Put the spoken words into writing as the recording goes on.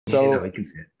So we can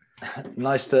see it.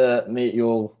 Nice to meet you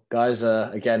all, guys.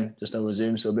 Again, just over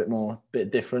Zoom, so a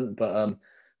bit different, but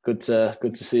good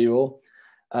to see you all.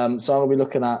 So I'll be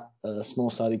looking at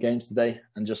small-sided games today,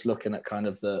 and just looking at kind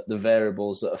of the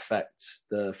variables that affect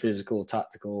the physical,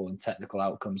 tactical, and technical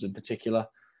outcomes in particular,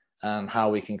 and how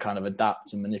we can kind of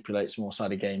adapt and manipulate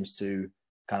small-sided games to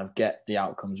kind of get the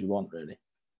outcomes we want, really.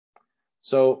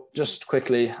 So just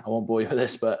quickly, I won't bore you with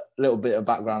this, but a little bit of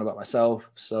background about myself.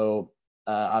 So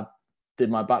I did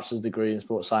my bachelor's degree in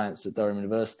sports science at Durham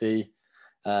University,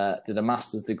 did a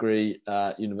master's degree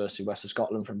at University of West of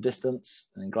Scotland from distance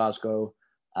in Glasgow,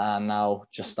 and now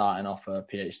just starting off a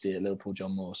PhD at Liverpool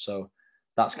John Moore. So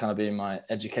that's kind of been my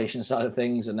education side of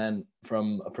things. And then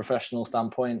from a professional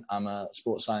standpoint, I'm a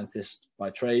sports scientist by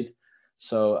trade.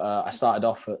 So I started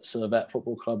off at Servette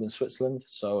Football Club in Switzerland.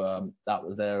 So that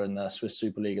was there in the Swiss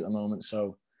Super League at the moment.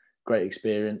 So great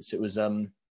experience. It was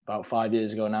about 5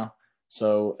 years ago now.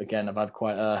 So again, I've had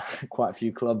quite a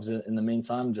few clubs in the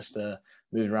meantime, just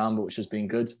moved around, but which has been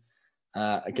good.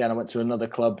 Again, I went to another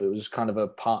club. It was kind of a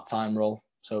part-time role.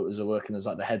 So it was working as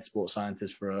like the head sports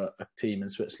scientist for a team in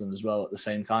Switzerland as well at the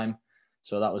same time.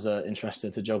 So that was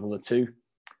interesting to juggle the two.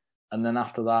 And then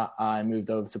after that, I moved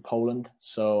over to Poland.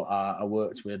 So I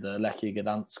worked with Lechia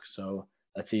Gdansk, so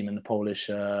a team in the Polish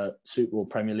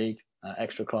Premier League,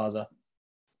 Ekstraklasa.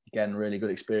 Again, really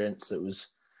good experience. It was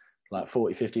like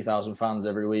 40, 50,000 fans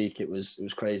every week. It was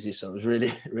crazy. So it was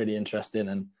really, really interesting,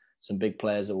 and some big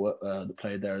players that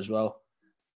played there as well.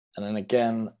 And then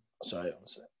again, sorry,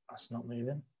 that's not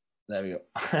moving. There we go.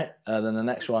 Then the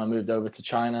next one, I moved over to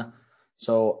China.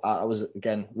 So I was,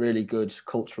 again, really good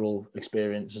cultural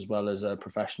experience as well as a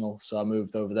professional. So I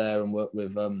moved over there and worked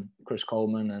with Chris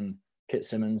Coleman and Kit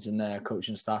Simmons in their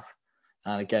coaching staff.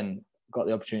 And again, got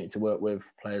the opportunity to work with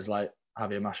players like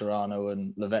Javier Mascherano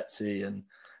and Lavezzi and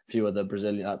a few other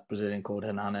Brazilian called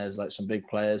Hernanes, like some big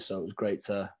players. So it was great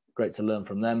to learn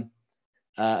from them.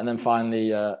 And then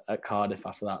finally at Cardiff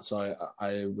after that. So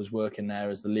I was working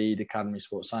there as the lead academy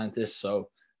sports scientist. So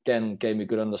again, gave me a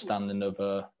good understanding of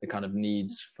the kind of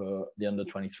needs for the under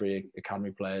 23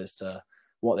 academy players, to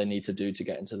what they need to do to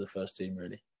get into the first team,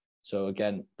 really. So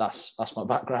again, that's my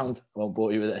background. I won't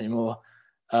bore you with it anymore.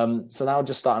 So now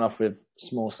just starting off with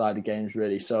small-sided games,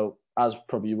 really. So as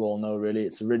probably you all know, really,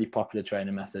 it's a really popular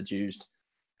training method used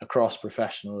across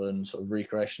professional and sort of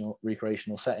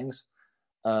recreational settings.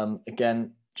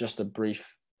 Again, just a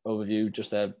brief overview, just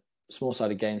their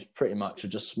small-sided games pretty much are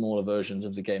just smaller versions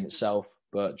of the game itself,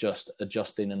 but just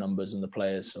adjusting the numbers and the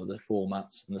players, so the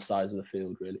formats and the size of the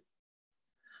field, really.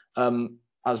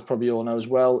 As probably you all know as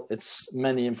well, it's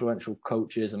many influential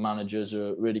coaches and managers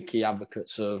are really key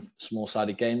advocates of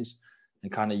small-sided games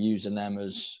and kind of using them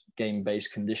as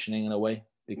game-based conditioning in a way,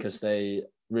 because they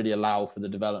really allow for the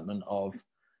development of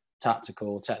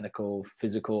tactical, technical,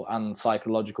 physical, and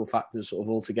psychological factors sort of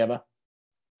all together.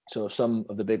 So some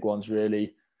of the big ones,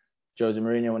 really, Jose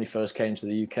Mourinho, when he first came to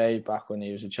the UK, back when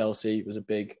he was at Chelsea, was a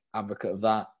big advocate of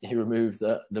that. He removed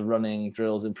the running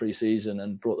drills in pre-season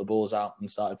and brought the balls out and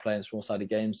started playing small-sided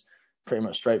games pretty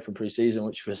much straight from pre-season,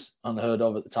 which was unheard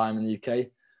of at the time in the UK.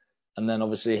 And then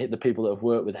obviously the people that have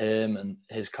worked with him and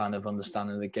his kind of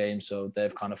understanding of the game, so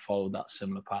they've kind of followed that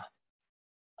similar path.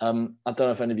 I don't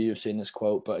know if any of you have seen this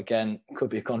quote, but again, it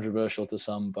could be controversial to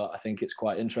some, but I think it's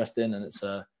quite interesting and it's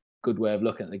a good way of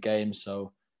looking at the game.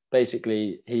 So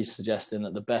basically, he's suggesting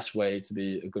that the best way to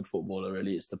be a good footballer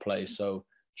really is to play. So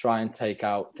try and take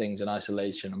out things in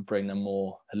isolation and bring them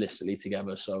more holistically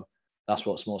together. So that's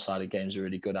what small-sided games are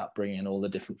really good at, bringing all the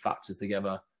different factors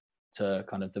together to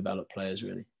kind of develop players,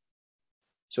 really.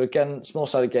 So again,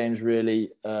 small-sided games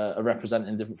really are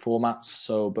representing different formats,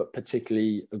 so but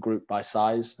particularly a group by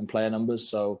size and player numbers.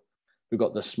 So we've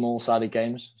got the small-sided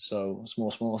games, so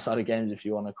small-sided games, if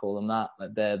you want to call them that.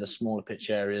 Like they're the smaller pitch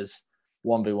areas,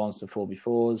 1v1s to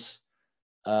 4v4s.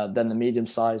 Then the medium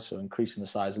size, so increasing the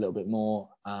size a little bit more,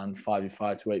 and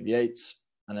 5v5 to 8v8s.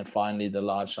 And then finally the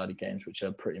large-sided games, which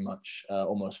are pretty much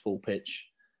almost full pitch,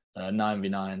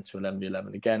 9v9 to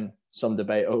 11v11. Again, some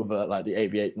debate over like the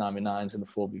 8v8, 9v9s and the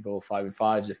 4v4,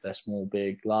 5v5s, if they're small,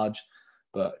 big, large,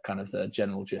 but kind of the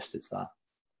general gist, it's that.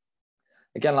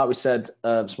 Again, like we said,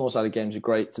 small-sided games are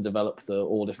great to develop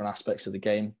all different aspects of the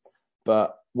game.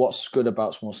 But what's good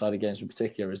about small-sided games in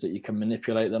particular is that you can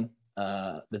manipulate them,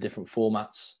 the different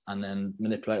formats, and then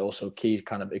manipulate also key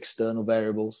kind of external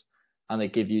variables. And they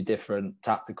give you different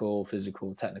tactical,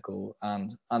 physical, technical,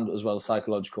 and as well as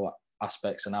psychological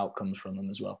aspects and outcomes from them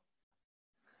as well.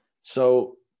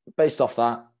 So based off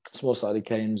that, small-sided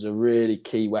games are really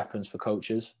key weapons for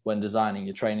coaches when designing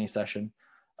your training session.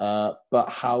 but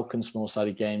how can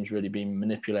small-sided games really be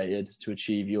manipulated to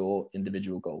achieve your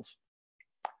individual goals?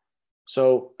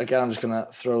 So again, I'm just going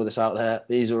to throw this out there.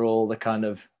 These are all the kind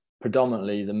of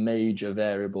predominantly the major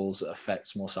variables that affect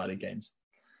small-sided games.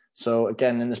 So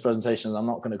again, in this presentation, I'm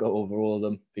not going to go over all of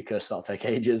them because that'll take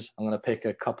ages. I'm going to pick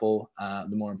a couple,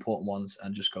 the more important ones,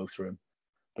 and just go through them.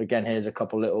 But again, here's a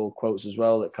couple little quotes as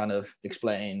well that kind of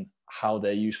explain how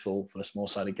they're useful for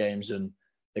small-sided games and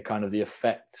the kind of the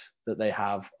effect that they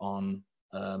have on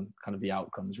kind of the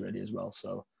outcomes really as well.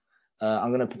 So I'm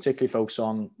going to particularly focus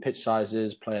on pitch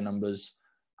sizes, player numbers,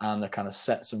 and the kind of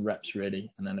sets and reps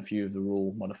really, and then a few of the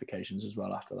rule modifications as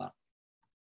well after that.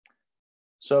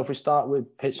 So if we start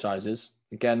with pitch sizes,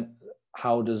 again,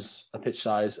 how does a pitch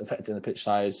size, affecting the pitch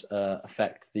size,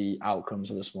 affect the outcomes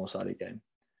of a small-sided game?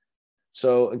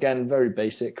 So again, very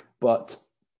basic, but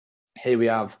here we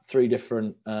have 3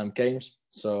 different games.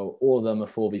 So all of them are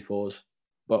 4v4s,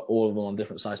 but all of them on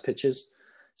different size pitches.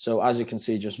 So as you can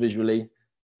see, just visually,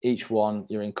 each one,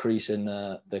 you're increasing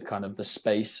the kind of the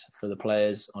space for the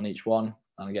players on each one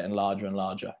and getting larger and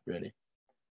larger, really.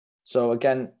 So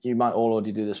again, you might all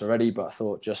already do this already, but I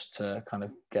thought just to kind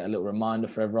of get a little reminder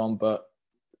for everyone. But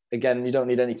again, you don't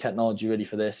need any technology really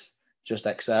for this, just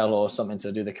Excel or something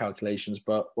to do the calculations.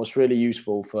 But what's really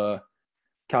useful for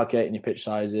calculating your pitch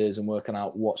sizes and working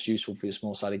out what's useful for your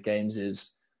small-sided games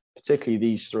is particularly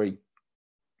these 3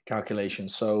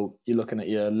 calculations. So you're looking at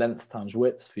your length times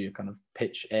width for your kind of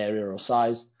pitch area or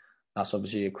size. That's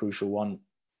obviously a crucial one.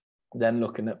 Then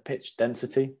looking at pitch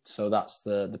density. So that's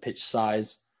the pitch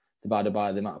size divided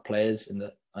by the amount of players in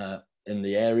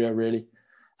the area really.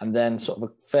 And then sort of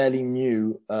a fairly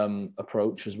new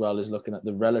approach as well is looking at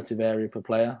the relative area per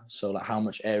player. So like how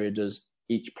much area does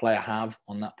each player have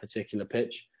on that particular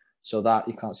pitch. So that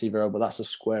you can't see very well, but that's the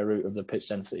square root of the pitch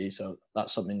density. So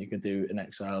that's something you could do in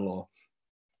Excel or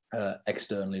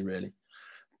externally really.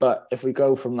 But if we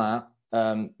go from that,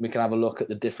 we can have a look at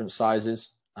the different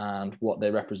sizes and what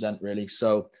they represent really.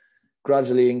 So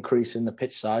gradually increasing the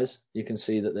pitch size, you can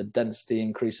see that the density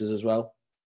increases as well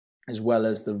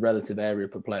as the relative area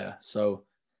per player. So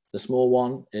the small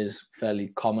one is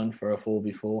fairly common for a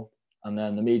 4v4, and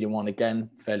then the medium one, again,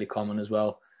 fairly common as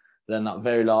well. But then that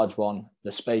very large one,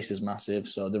 the space is massive,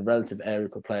 so the relative area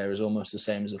per player is almost the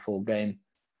same as a full game.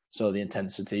 So the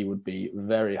intensity would be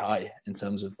very high in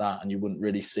terms of that, and you wouldn't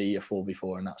really see a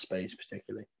 4v4 in that space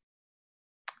particularly.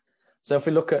 So if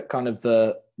we look at kind of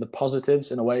the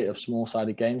positives in a way of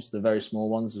small-sided games, the very small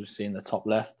ones we see in the top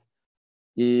left,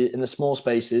 in the small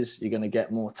spaces, you're going to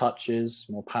get more touches,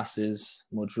 more passes,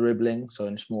 more dribbling. So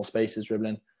in small spaces,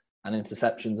 dribbling and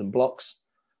interceptions and blocks.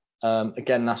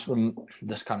 Again, that's from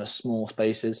this kind of small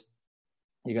spaces.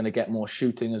 You're going to get more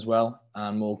shooting as well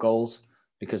and more goals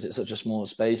because it's such a small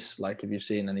space. Like if you've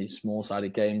seen any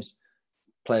small-sided games,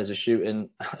 players are shooting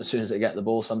as soon as they get the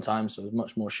ball sometimes, so there's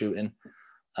much more shooting.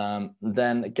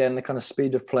 Then again, the kind of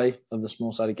speed of play of the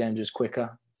small-sided games is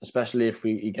quicker, especially if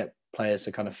you get players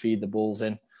to kind of feed the balls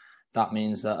in. That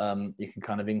means that you can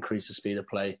kind of increase the speed of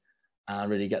play and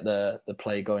really get the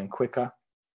play going quicker.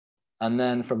 And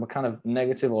then from a kind of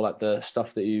negative, or like the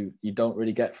stuff that you don't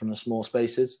really get from the small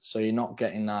spaces, so you're not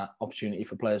getting that opportunity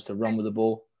for players to run with the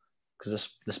ball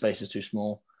because the space is too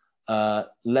small.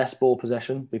 Less ball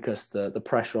possession because the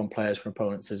pressure on players from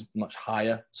opponents is much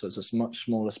higher, so it's a much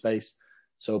smaller space.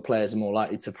 So players are more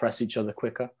likely to press each other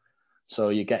quicker. So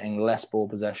you're getting less ball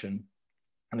possession.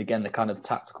 And again, the kind of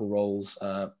tactical roles,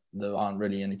 there aren't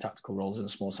really any tactical roles in a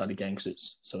small-sided game because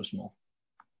it's so small.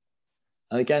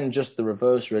 And again, just the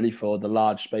reverse really for the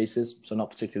large spaces. So not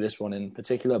particularly this one in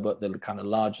particular, but the kind of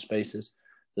larger spaces.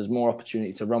 There's more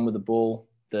opportunity to run with the ball.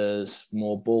 There's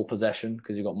more ball possession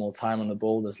because you've got more time on the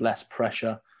ball. There's less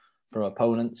pressure from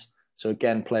opponents. So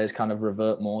again, players kind of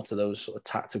revert more to those sort of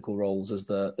tactical roles as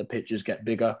the pitches get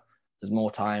bigger. There's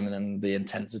more time and then the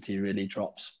intensity really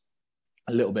drops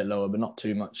a little bit lower, but not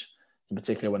too much, in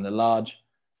particular when they're large.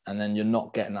 And then you're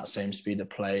not getting that same speed of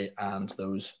play and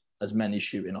those as many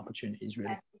shooting opportunities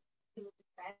really.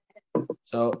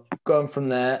 So going from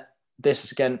there,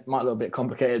 this again might look a bit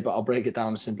complicated, but I'll break it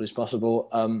down as simply as possible.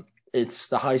 It's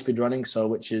the high speed running, so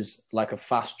which is like a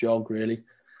fast jog really.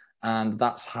 And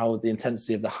that's how the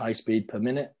intensity of the high speed per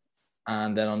minute.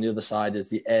 And then on the other side is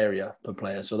the area per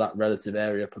player. So that relative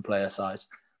area per player size.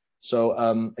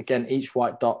 So again, each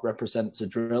white dot represents a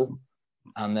drill,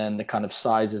 and then the kind of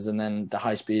sizes, and then the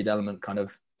high speed element kind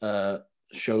of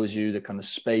shows you the kind of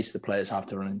space the players have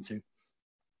to run into.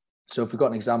 So if we've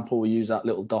got an example, we use that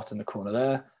little dot in the corner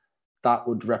there. That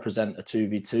would represent a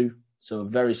 2v2. So a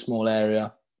very small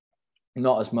area,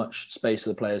 not as much space for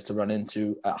the players to run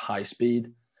into at high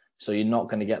speed. So you're not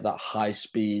going to get that high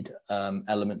speed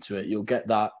element to it. You'll get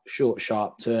that short,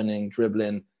 sharp turning,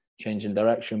 dribbling, changing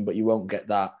direction, but you won't get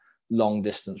that long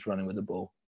distance running with the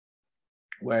ball.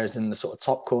 Whereas in the sort of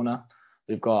top corner,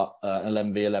 we've got an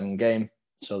 11v11 game.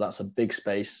 So that's a big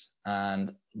space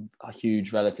and a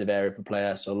huge relative area per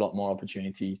player. So a lot more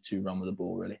opportunity to run with the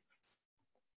ball, really.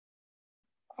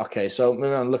 Okay, so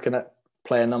moving on, looking at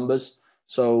player numbers.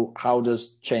 So how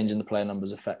does changing the player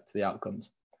numbers affect the outcomes?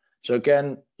 So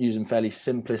again, using fairly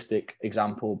simplistic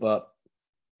example, but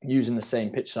using the same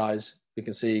pitch size, we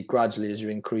can see gradually as you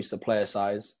increase the player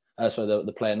size,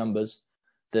 the player numbers,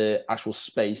 the actual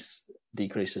space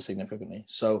decreases significantly.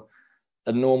 So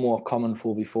a normal or common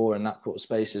 4v4 in that sort of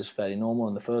space is fairly normal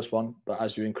in the first one, but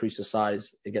as you increase the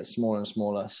size, it gets smaller and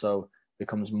smaller. So it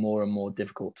becomes more and more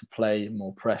difficult to play,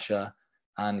 more pressure,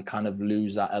 and kind of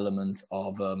lose that element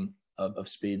of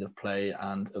speed of play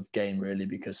and of game, really,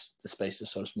 because the space is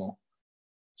so small.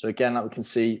 So again, like we can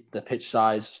see, the pitch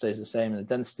size stays the same in the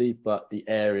density, but the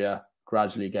area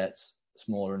gradually gets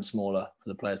smaller and smaller for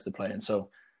the players to play in. So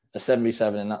a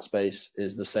 7v7 in that space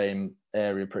is the same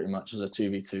area pretty much as a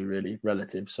 2v2, really,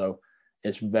 relative. So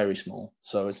it's very small.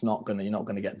 So you're not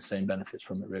going to get the same benefits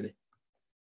from it, really.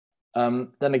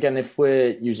 Then again, if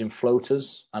we're using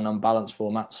floaters and unbalanced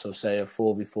formats, so say a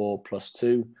 4v4 plus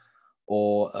 2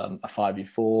 or a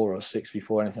 5v4 or a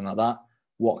 6v4, anything like that,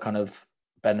 what kind of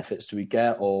benefits do we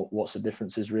get, or what's the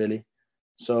differences, really?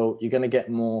 So you're going to get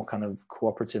more kind of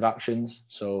cooperative actions.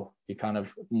 So you're kind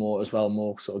of more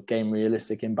sort of game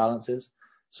realistic imbalances.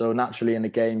 So naturally in the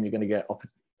game, you're going to get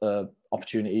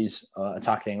opportunities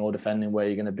attacking or defending where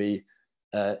you're going to be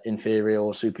inferior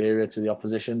or superior to the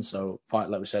opposition. So like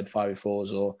we said,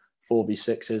 5v4s or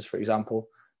 4v6s, for example.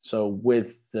 So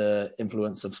with the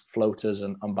influence of floaters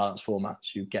and unbalanced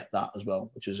formats, you get that as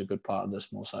well, which is a good part of the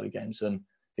small-sided games. And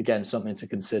again, something to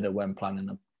consider when planning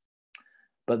them.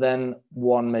 But then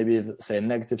one, maybe say a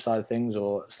negative side of things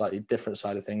or a slightly different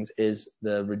side of things, is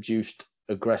the reduced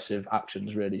aggressive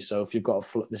actions, really. So if you've got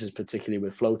this is particularly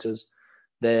with floaters,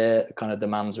 their kind of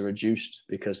demands are reduced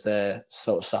because they're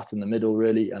sort of sat in the middle,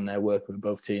 really, and they're working with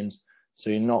both teams. So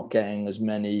you're not getting as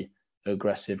many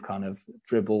aggressive kind of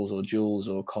dribbles or duels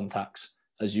or contacts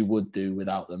as you would do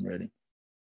without them, really.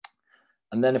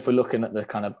 And then if we're looking at the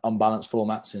kind of unbalanced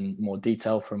formats in more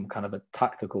detail from kind of a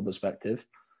tactical perspective,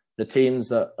 the teams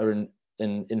that are in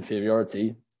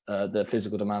inferiority, the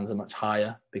physical demands are much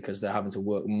higher because they're having to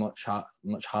work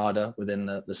much harder within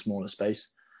the smaller space.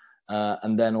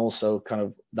 And then also kind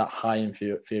of that high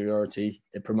inferiority,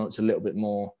 it promotes a little bit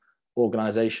more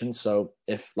organization. So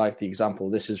if, like the example,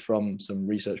 this is from some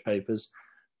research papers,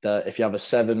 that if you have a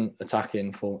 7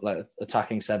 attacking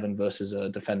 7 versus a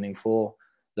defending 4,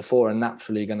 the 4 are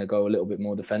naturally going to go a little bit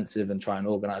more defensive and try and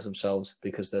organize themselves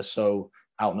because they're so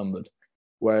outnumbered.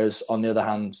 Whereas on the other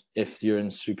hand, if you're in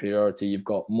superiority, you've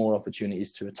got more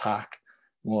opportunities to attack,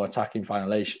 more attacking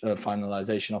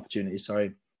finalization opportunities,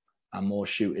 and more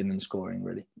shooting and scoring,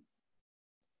 really.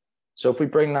 So if we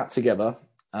bring that together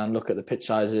and look at the pitch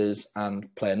sizes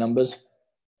and player numbers,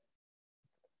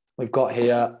 we've got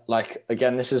here, like,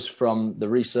 again, this is from the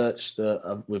research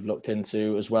that we've looked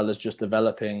into, as well as just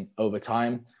developing over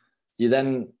time. You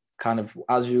then kind of,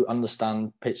 as you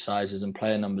understand pitch sizes and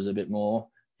player numbers a bit more,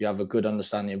 you have a good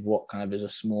understanding of what kind of is a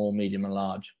small, medium and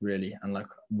large, really, and like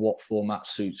what format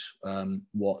suits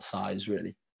what size,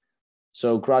 really.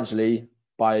 So gradually,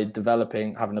 by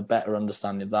having a better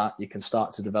understanding of that, you can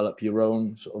start to develop your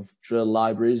own sort of drill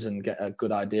libraries and get a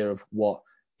good idea of what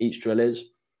each drill is.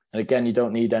 And again, you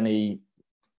don't need any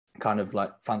kind of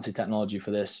like fancy technology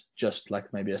for this, just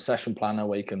like maybe a session planner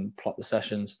where you can plot the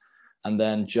sessions, and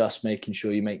then just making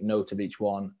sure you make note of each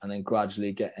one, and then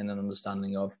gradually getting an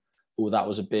understanding of, oh, that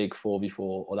was a big 4v4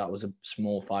 or that was a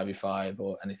small 5v5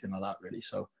 or anything like that, really.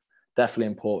 So definitely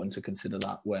important to consider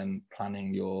that when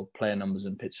planning your player numbers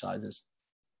and pitch sizes.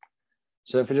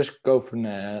 So if we just go from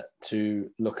there to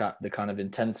look at the kind of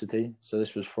intensity. So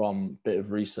this was from a bit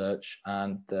of research,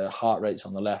 and the heart rates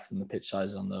on the left and the pitch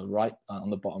size on the right,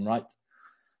 on the bottom right.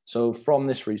 So from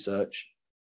this research,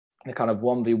 the kind of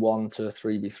 1v1 to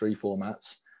 3v3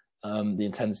 formats, the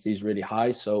intensity is really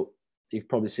high. So you can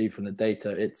probably see from the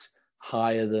data, it's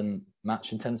higher than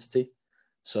match intensity.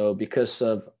 So because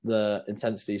of the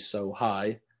intensity so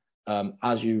high,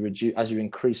 as you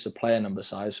increase the player number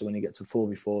size, so when you get to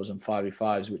 4v4s and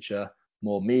 5v5s, which are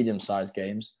more medium-sized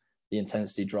games, the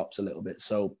intensity drops a little bit.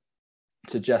 So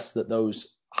it suggests that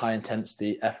those high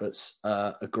intensity efforts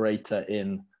are greater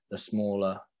in the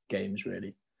smaller games,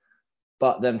 really.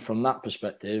 But then from that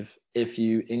perspective, if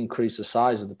you increase the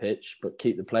size of the pitch but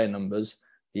keep the player numbers,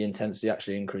 the intensity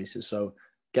actually increases. So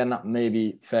Again, that may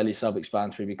be fairly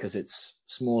self-explanatory because it's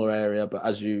smaller area, but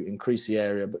as you increase the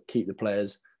area but keep the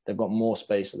players, they've got more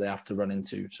space that they have to run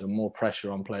into. So more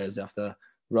pressure on players. They have to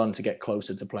run to get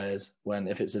closer to players, when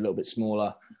if it's a little bit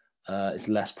smaller, it's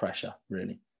less pressure,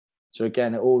 really. So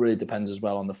again, it all really depends as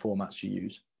well on the formats you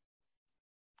use.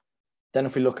 Then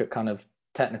if we look at kind of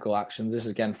technical actions, this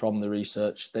is again from the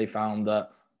research, they found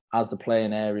that as the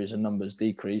playing areas and numbers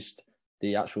decreased,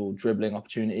 the actual dribbling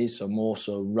opportunities, so more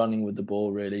so running with the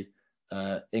ball, really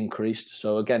increased.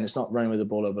 So again, it's not running with the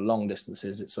ball over long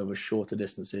distances, it's over shorter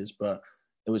distances, but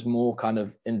it was more kind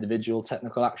of individual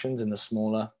technical actions in the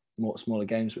smaller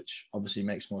games, which obviously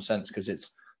makes more sense because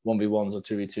it's 1v1s or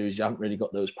 2v2s. You haven't really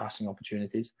got those passing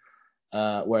opportunities.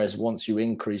 Whereas once you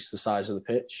increase the size of the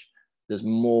pitch, there's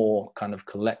more kind of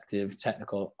collective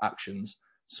technical actions.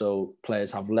 So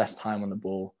players have less time on the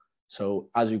ball. So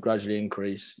as you gradually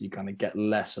increase, you kind of get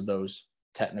less of those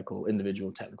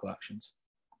individual technical actions.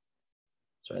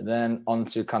 So then on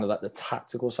to kind of like the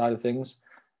tactical side of things.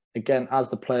 Again, as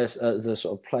the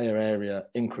sort of player area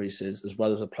increases, as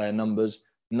well as the player numbers,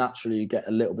 naturally you get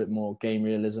a little bit more game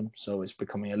realism. So it's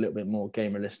becoming a little bit more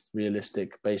game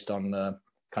realistic based on the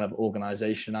kind of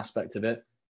organization aspect of it.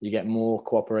 You get more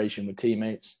cooperation with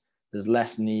teammates. There's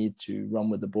less need to run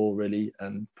with the ball, really,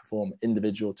 and perform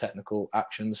individual technical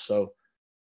actions. So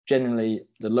generally,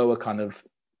 the lower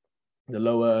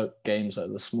games,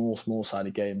 like the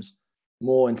small-sided games,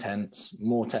 more intense,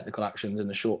 more technical actions in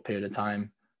a short period of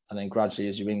time. And then gradually,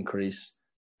 as you increase,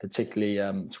 particularly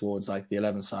towards like the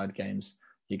 11-side games,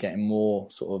 you're getting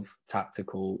more sort of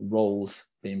tactical roles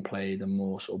being played and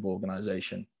more sort of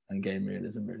organization and game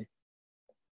realism, really.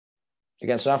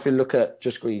 Again, so if we look at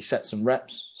just quickly sets and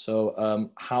reps,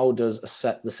 so how does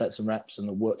the sets and reps and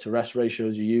the work to rest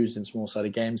ratios you use in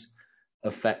small-sided games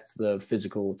affect the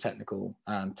physical, technical,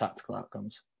 and tactical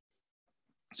outcomes?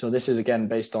 So this is again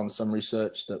based on some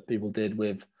research that people did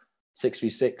with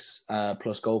 6v6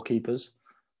 plus goalkeepers.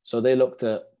 So they looked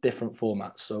at different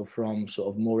formats. So from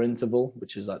sort of more interval,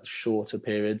 which is like shorter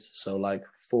periods, so like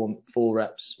four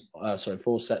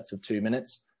sets of 2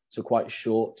 minutes, so quite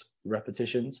short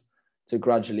repetitions, to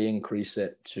gradually increase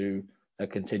it to a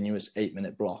continuous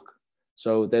 8-minute block.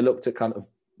 So they looked at kind of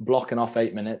blocking off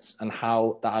 8 minutes and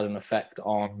how that had an effect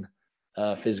on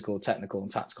physical, technical, and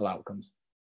tactical outcomes.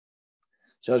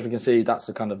 So as we can see, that's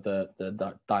the kind of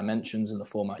the dimensions and the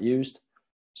format used.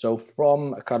 So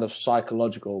from a kind of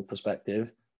psychological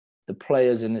perspective, the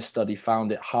players in this study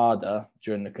found it harder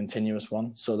during the continuous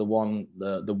one. So the one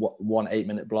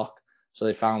 8-minute block. So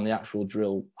they found the actual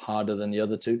drill harder than the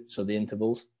other two, so the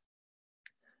intervals.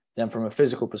 Then from a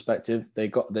physical perspective, they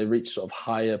reached sort of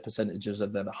higher percentages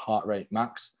of their heart rate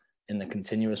max in the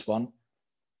continuous one.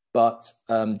 But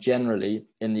generally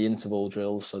in the interval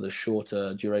drills, so the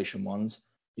shorter duration ones,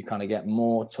 you kind of get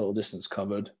more total distance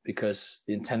covered because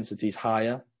the intensity is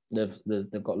higher.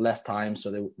 They've got less time,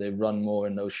 so they run more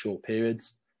in those short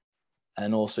periods.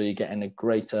 And also you're getting a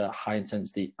greater high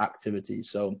intensity activity.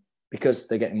 So because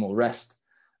they're getting more rest,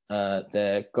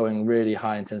 they're going really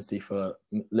high intensity for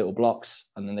little blocks,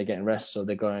 and then they're getting rest. So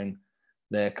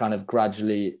they're kind of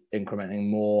gradually incrementing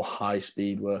more high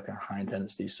speed work and high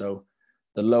intensity. So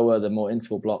the more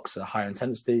interval blocks are higher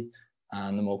intensity,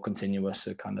 and the more continuous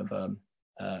are kind of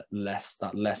less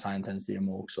high intensity and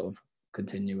more sort of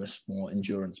continuous, more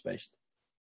endurance based.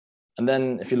 And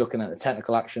then if you're looking at the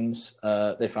technical actions,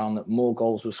 they found that more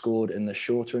goals were scored in the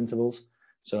shorter intervals.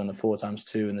 So in the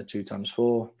 4x2 and the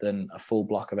 2x4, then a full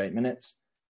block of 8 minutes.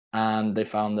 And they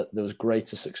found that there was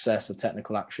greater success of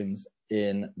technical actions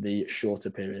in the shorter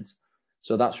periods.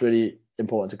 So that's really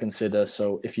important to consider.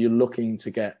 So if you're looking to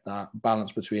get that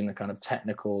balance between the kind of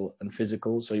technical and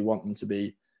physical, so you want them to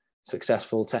be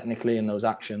successful technically in those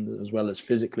actions as well as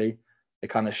physically, the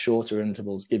kind of shorter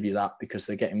intervals give you that because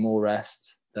they're getting more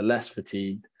rest, they're less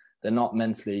fatigued, they're not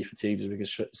mentally fatigued, as we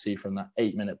can see from that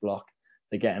 8-minute block.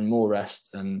 They're getting more rest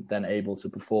and then able to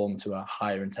perform to a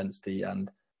higher intensity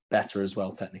and better as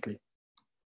well technically.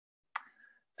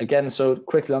 Again, so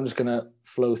quickly, I'm just going to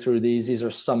flow through these. These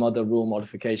are some other rule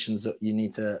modifications that you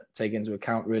need to take into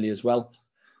account really as well.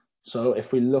 So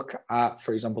if we look at,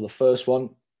 for example, the first one,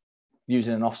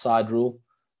 using an offside rule.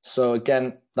 So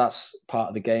again, that's part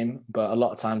of the game, but a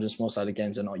lot of times in small-sided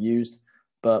games they're not used.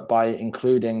 But by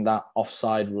including that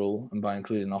offside rule and by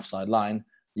including an offside line,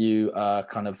 you are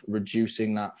kind of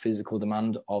reducing that physical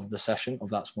demand of the session of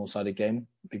that small-sided game.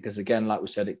 Because again, like we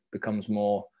said, it becomes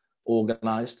more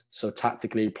organized. So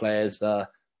tactically, players are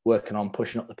working on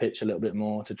pushing up the pitch a little bit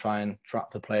more to try and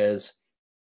trap the players.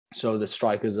 So the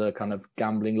strikers are kind of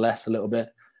gambling less a little bit.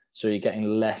 So you're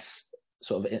getting less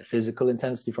sort of physical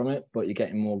intensity from it, but you're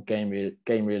getting more game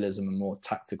realism and more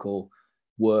tactical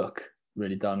work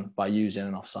really done by using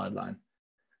an offside line.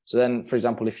 So then, for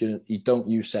example, if you don't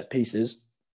use set pieces,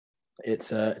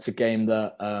 it's a game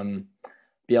that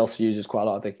Bielsa uses quite a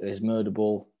lot. I think is murder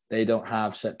ball. They don't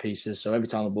have set pieces, so every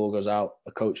time the ball goes out,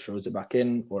 a coach throws it back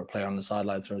in, or a player on the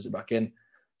sideline throws it back in.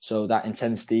 So that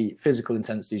intensity, physical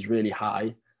intensity, is really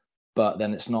high, but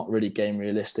then it's not really game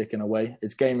realistic in a way.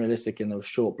 It's game realistic in those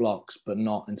short blocks, but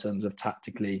not in terms of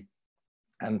tactically.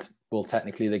 And well,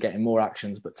 technically they're getting more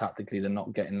actions, but tactically they're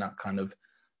not getting that kind of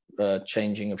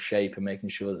changing of shape and making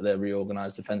sure that they're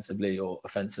reorganized defensively or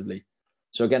offensively.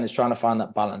 So again, it's trying to find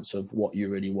that balance of what you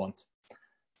really want.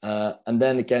 And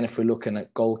then again, if we're looking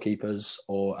at goalkeepers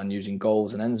and using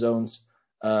goals and end zones,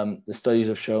 the studies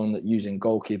have shown that using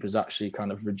goalkeepers actually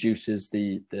kind of reduces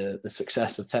the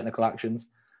success of technical actions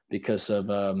because of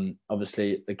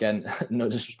obviously, again, no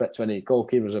disrespect to any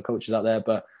goalkeepers or coaches out there,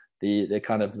 but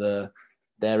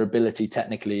their ability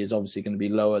technically is obviously going to be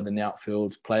lower than the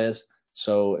outfield players.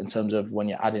 So in terms of when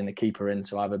you're adding the keeper in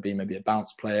to either be maybe a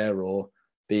bounce player or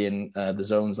be in the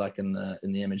zones like in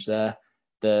the image there,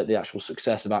 the actual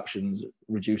success of actions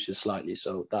reduces slightly.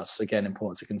 So that's, again,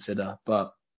 important to consider.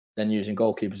 But then using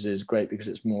goalkeepers is great because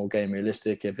it's more game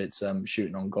realistic if it's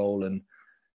shooting on goal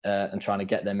and trying to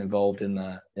get them involved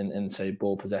in say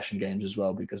ball possession games as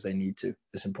well, because they need to.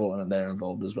 It's important that they're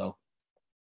involved as well.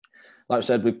 Like I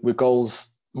said, with goals,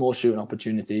 more shooting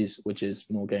opportunities, which is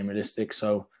more game realistic.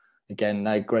 So again,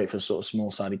 they're great for sort of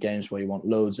small-sided games where you want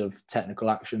loads of technical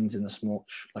actions in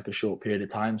a short period of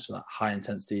time. So that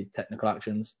high-intensity technical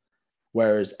actions.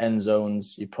 Whereas end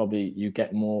zones, you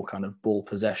get more kind of ball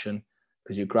possession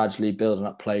because you're gradually building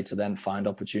up play to then find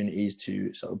opportunities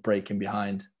to sort of break in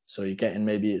behind. So you're getting,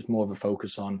 maybe it's more of a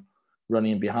focus on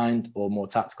running in behind or more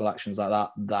tactical actions like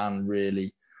that than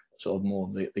really sort of more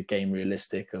of the game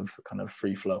realistic of kind of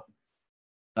free flow.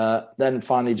 Then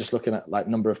finally, just looking at like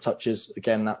number of touches.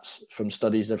 Again, that's from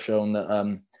studies have shown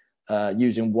that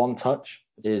using one touch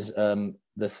is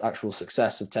this actual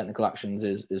success of technical actions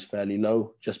is fairly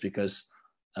low, just because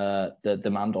the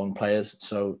demand on players.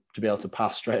 So to be able to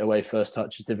pass straight away first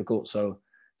touch is difficult. So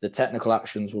the technical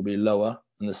actions will be lower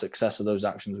and the success of those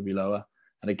actions will be lower.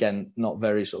 And again, not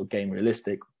very sort of game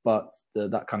realistic, but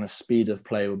that kind of speed of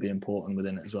play will be important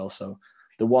within it as well. So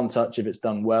the one touch, if it's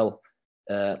done well,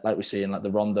 like we see in like the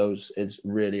rondos, is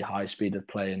really high speed of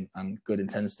play and good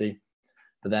intensity.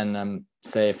 But then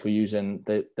say if we're using,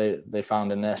 they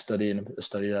found in their study, in a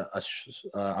study that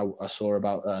I saw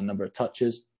about a number of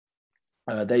touches,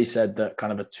 they said that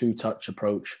kind of a two-touch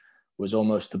approach was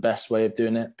almost the best way of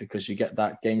doing it, because you get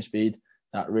that game speed,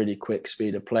 that really quick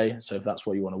speed of play. So if that's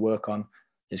what you want to work on,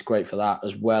 it's great for that,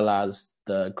 as well as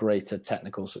the greater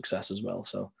technical success as well.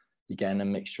 So you're getting a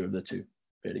mixture of the two,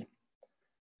 really.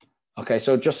 Okay,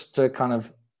 so just to kind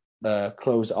of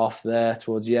close it off there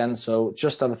towards the end. So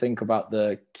just have a think about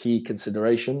the key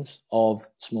considerations of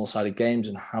small-sided games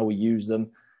and how we use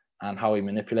them and how we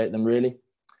manipulate them, really.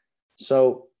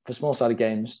 So for small-sided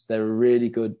games, they're a really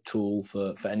good tool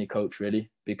for any coach, really,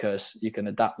 because you can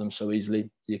adapt them so easily.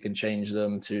 You can change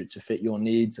them to fit your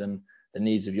needs and the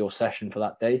needs of your session for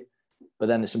that day. But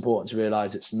then it's important to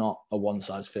realize it's not a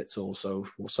one-size-fits-all. So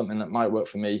for something that might work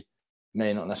for me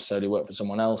may not necessarily work for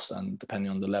someone else, and depending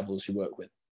on the levels you work with.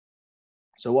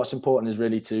 So what's important is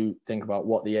really to think about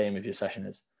what the aim of your session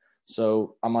is.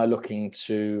 So am I looking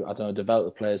to, develop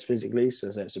the players physically?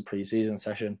 So say it's a pre-season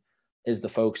session. Is the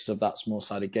focus of that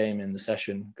small-sided game in the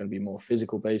session going to be more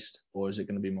physical based, or is it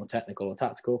going to be more technical or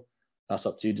tactical? That's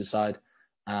up to you to decide.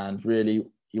 And really,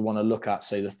 you want to look at,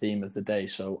 say, the theme of the day.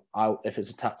 So if it's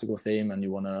a tactical theme and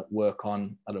you want to work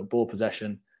on ball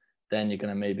possession, then you're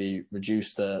going to maybe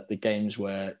reduce the games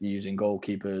where you're using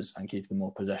goalkeepers and keep them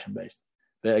more possession based.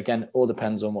 But again, it all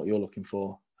depends on what you're looking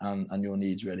for and your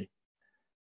needs, really.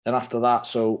 Then after that,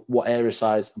 so what area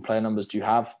size and player numbers do you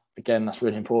have? Again, that's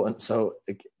really important. So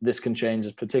this can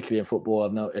change, particularly in football.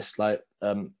 I've noticed, like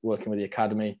working with the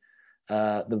academy,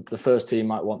 the first team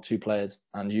might want 2 players,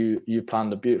 and you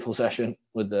planned a beautiful session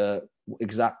with the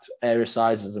exact area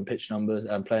sizes and pitch numbers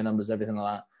and player numbers, everything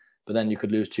like that. But then you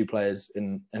could lose 2 players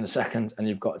in a second, and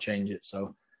you've got to change it.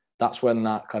 So that's when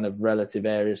that kind of relative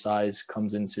area size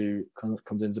comes into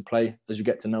play. As you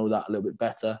get to know that a little bit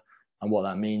better and what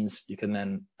that means, you can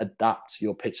then adapt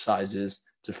your pitch sizes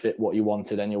to fit what you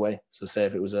wanted anyway. So say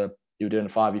if it was you were doing a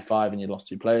 5v5 and you lost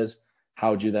 2 players,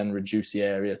 how do you then reduce the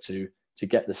area to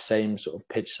get the same sort of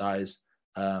pitch size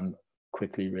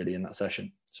quickly, really, in that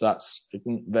session? So that's a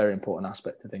very important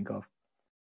aspect to think of.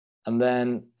 And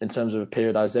then in terms of a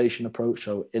periodization approach,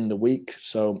 so in the week,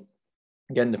 so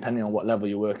again, depending on what level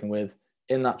you're working with,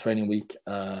 in that training week,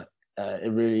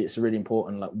 it's really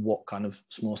important like what kind of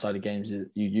small-sided games you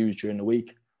use during the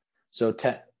week. So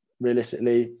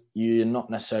realistically, you're not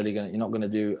going to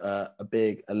do a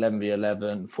big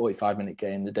 11v11 45-minute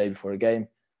game the day before a game,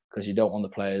 because you don't want the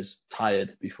players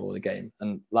tired before the game.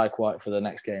 And likewise for the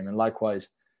next game, and likewise,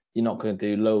 you're not going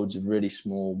to do loads of really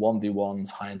small 1v1s,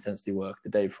 high intensity work the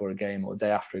day before a game or the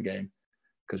day after a game,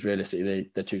 because realistically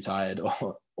they're too tired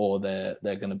or they're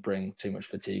going to bring too much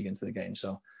fatigue into the game.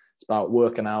 So it's about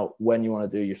working out when you want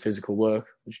to do your physical work,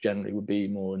 which generally would be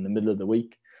more in the middle of the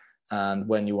week, and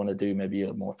when you want to do maybe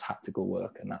a more tactical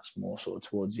work, and that's more sort of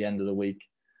towards the end of the week,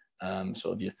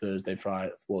 sort of your Thursday,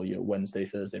 Friday, well, your Wednesday,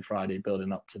 Thursday, Friday,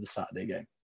 building up to the Saturday game.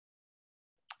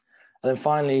 And then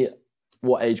finally,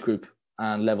 what age group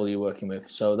and level you're working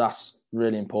with. So that's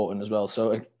really important as well.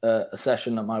 So a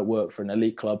session that might work for an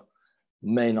elite club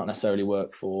may not necessarily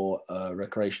work for a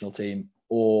recreational team,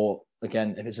 or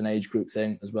again, if it's an age group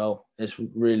thing as well, it's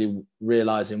really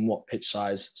realizing what pitch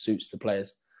size suits the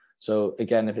players. So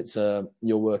again, if it's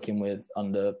you're working with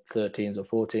under 13s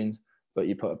or 14s, but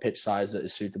you put a pitch size that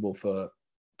is suitable for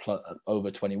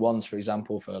over 21s, for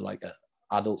example, for like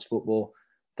adults football,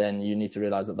 then you need to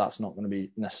realize that that's not going to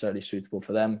be necessarily suitable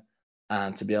for them,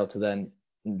 and to be able to then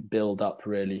build up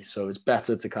really. So it's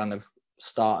better to kind of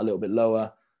start a little bit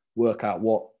lower, work out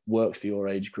what works for your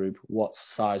age group, what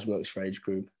size works for age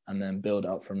group, and then build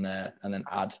up from there, and then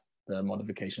add the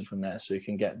modifications from there, so you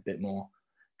can get a bit more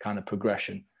kind of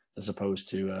progression, as opposed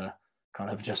to kind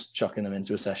of just chucking them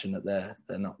into a session that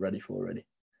they're not ready for already.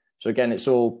 So again, it's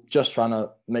all just trying to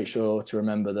make sure to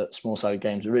remember that small-sided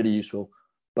games are really useful,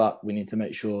 but we need to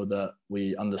make sure that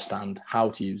we understand how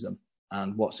to use them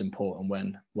and what's important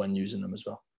when using them as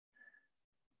well.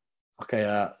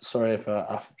 Okay, sorry if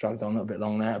I've dragged on a little bit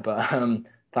long there, but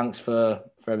thanks for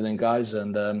everything, guys.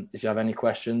 And if you have any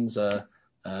questions,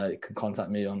 you can contact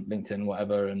me on LinkedIn,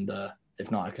 whatever. And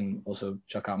if not, I can also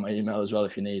check out my email as well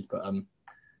if you need. But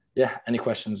yeah, any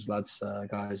questions, lads,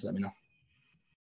 guys, let me know.